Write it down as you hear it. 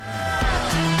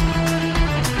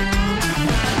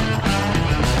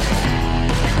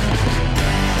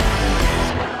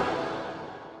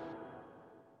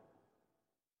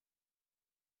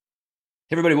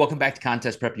Hey everybody, welcome back to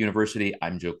Contest Prep University.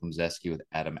 I'm Joe Klemczewski with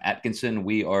Adam Atkinson.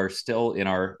 We are still in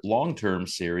our long-term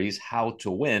series, How to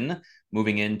Win,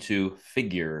 moving into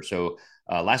figure.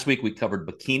 Last week we covered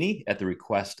bikini at the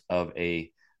request of a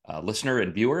listener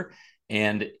and viewer.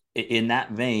 And in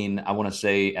that vein, I want to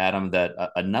say, Adam, that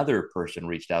another person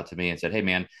reached out to me and said, hey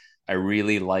man, I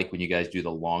really like when you guys do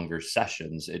the longer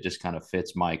sessions. It just kind of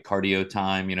fits my cardio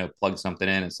time, plug something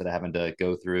in instead of having to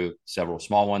go through several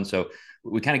small ones. So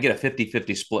we kind of get a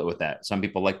 50-50 split with that. Some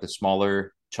people like the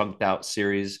smaller, chunked out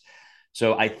series.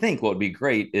 So I think what would be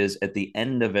great is at the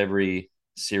end of every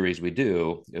series we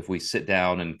do, if we sit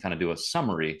down and kind of do a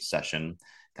summary session,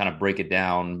 kind of break it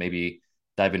down, maybe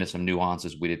dive into some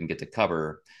nuances we didn't get to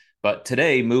cover. But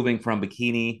today, moving from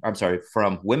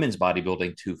women's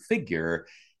bodybuilding to figure,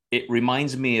 it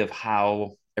reminds me of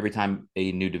how every time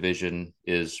a new division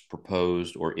is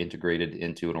proposed or integrated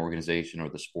into an organization or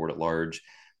the sport at large,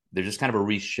 there's just kind of a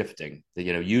reshifting.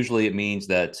 Usually it means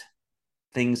that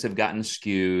things have gotten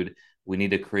skewed. We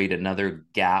need to create another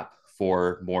gap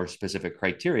for more specific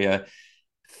criteria.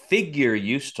 Figure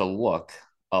used to look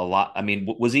a lot,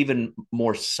 was even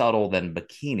more subtle than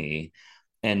bikini.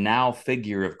 And now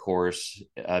figure, of course,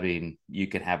 you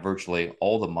can have virtually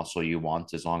all the muscle you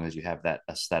want as long as you have that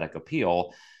aesthetic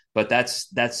appeal. But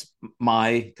that's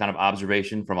my kind of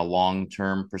observation from a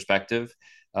long-term perspective.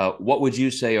 What would you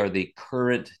say are the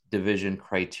current division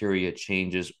criteria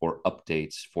changes or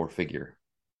updates for figure?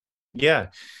 Yeah,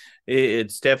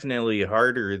 it's definitely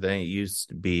harder than it used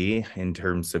to be in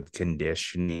terms of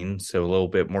conditioning. So a little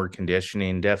bit more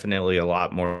conditioning, definitely a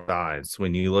lot more size.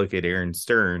 When you look at Aaron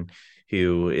Stern,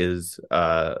 who is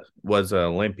was an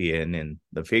Olympian in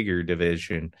the figure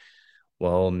division,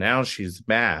 well, now she's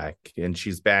back and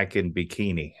she's back in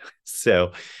bikini.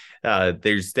 So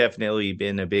there's definitely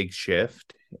been a big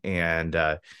shift, and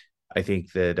I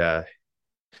think that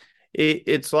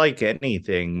it's like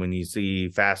anything. When you see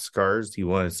fast cars, you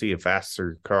want to see a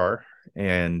faster car,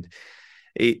 and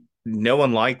it no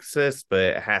one likes this, but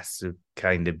it has to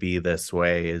kind of be this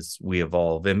way as we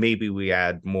evolve, and maybe we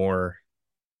add more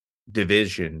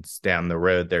divisions down the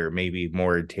road that are maybe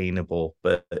more attainable,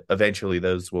 but eventually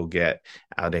those will get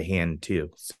out of hand too.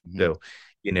 Mm-hmm. So,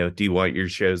 do you want your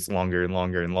shows longer and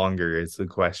longer and longer is the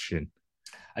question.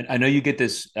 I know you get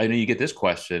this. I know you get this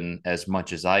question as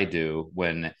much as I do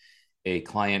when a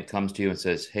client comes to you and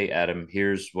says, "Hey, Adam,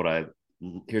 here's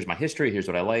my history. Here's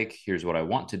what I like. Here's what I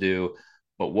want to do.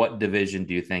 But what division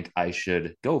do you think I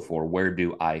should go for? Where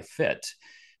do I fit?"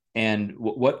 And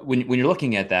when you're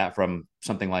looking at that from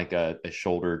something like a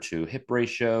shoulder to hip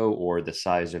ratio or the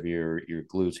size of your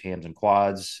glutes, hams, and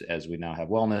quads, as we now have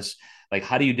wellness, like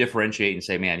how do you differentiate and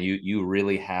say, man, you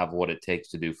really have what it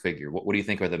takes to do figure? What do you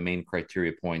think are the main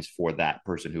criteria points for that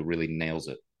person who really nails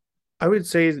it? I would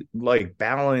say like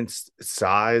balanced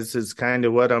size is kind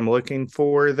of what I'm looking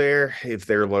for there. If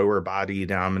they're lower body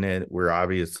dominant, we're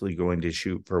obviously going to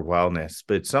shoot for wellness.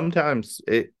 But sometimes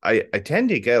I tend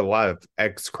to get a lot of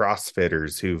ex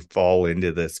CrossFitters who fall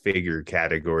into this figure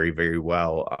category very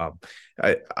well.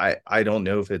 I don't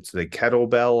know if it's the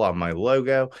kettlebell on my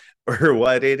logo or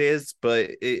what it is,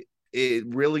 but it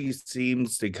really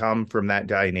seems to come from that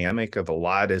dynamic of a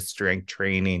lot of strength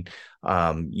training,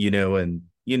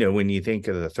 and when you think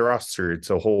of the thruster, it's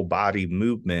a whole body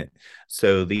movement.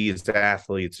 So these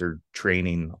athletes are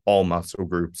training all muscle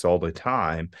groups all the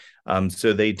time.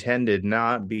 So they tend to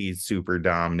not be super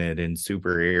dominant in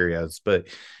super areas. But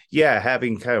yeah,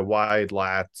 having kind of wide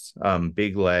lats,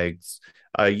 big legs.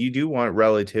 You do want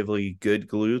relatively good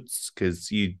glutes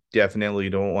because you definitely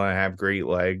don't want to have great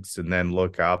legs and then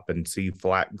look up and see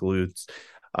flat glutes.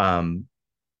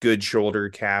 Good shoulder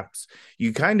caps.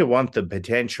 You kind of want the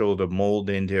potential to mold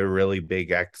into a really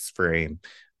big X frame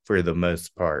for the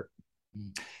most part.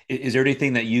 Is there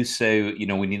anything that you say,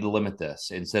 we need to limit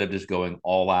this instead of just going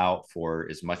all out for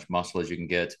as much muscle as you can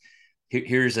get?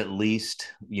 Here's at least,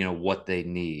 what they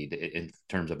need in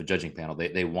terms of a judging panel.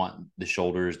 They want the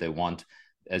shoulders, they want,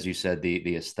 as you said,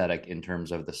 the aesthetic in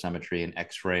terms of the symmetry and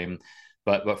X frame,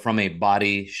 but from a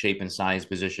body shape and size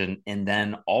position, and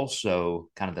then also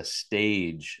kind of the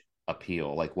stage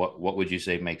appeal. Like what would you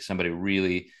say makes somebody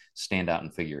really stand out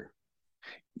in figure?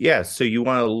 Yeah, so you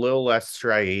want a little less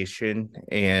striation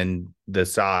and the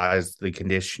size, the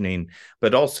conditioning,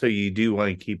 but also you do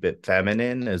want to keep it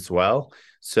feminine as well.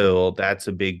 So that's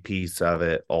a big piece of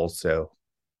it also.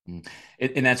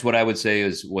 And that's what I would say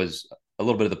was a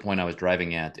little bit of the point I was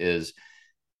driving at is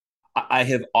I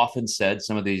have often said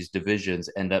some of these divisions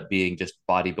end up being just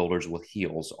bodybuilders with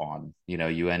heels on. You know,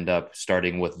 you end up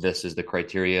starting with this as the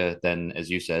criteria. Then, as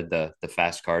you said, the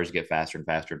fast cars get faster and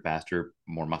faster and faster,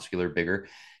 more muscular, bigger,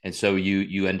 and so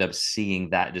you end up seeing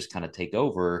that just kind of take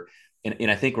over.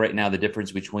 And I think right now the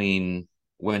difference between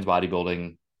women's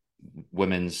bodybuilding,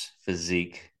 women's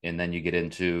physique, and then you get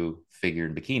into figure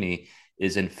and bikini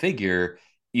is in figure,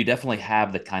 you definitely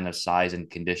have the kind of size and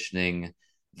conditioning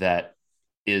that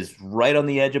is right on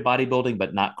the edge of bodybuilding,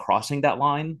 but not crossing that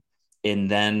line. And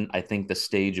then I think the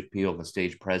stage appeal and the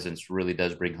stage presence really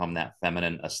does bring home that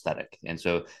feminine aesthetic. And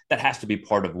so that has to be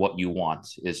part of what you want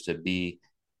is to be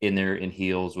in there in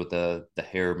heels with the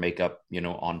hair makeup,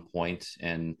 on point.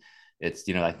 And it's,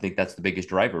 I think that's the biggest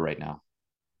driver right now.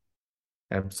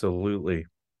 Absolutely.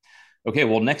 Okay,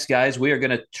 well, next, guys, we are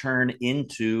going to turn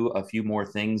into a few more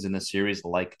things in the series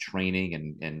like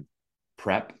training and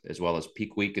prep, as well as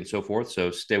peak week and so forth.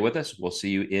 So stay with us. We'll see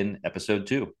you in episode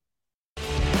 2.